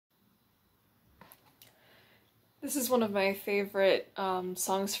This is one of my favorite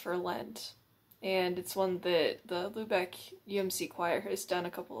songs for Lent, and it's one that the Lubeck UMC choir has done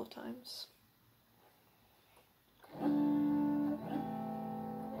a couple of times.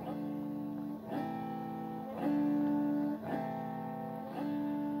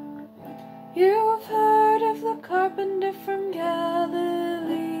 You've heard of the carpenter from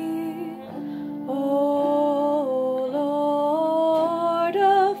Galilee, O Lord,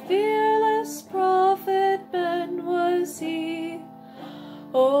 a fearless prophet man was he.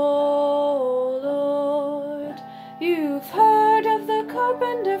 Oh,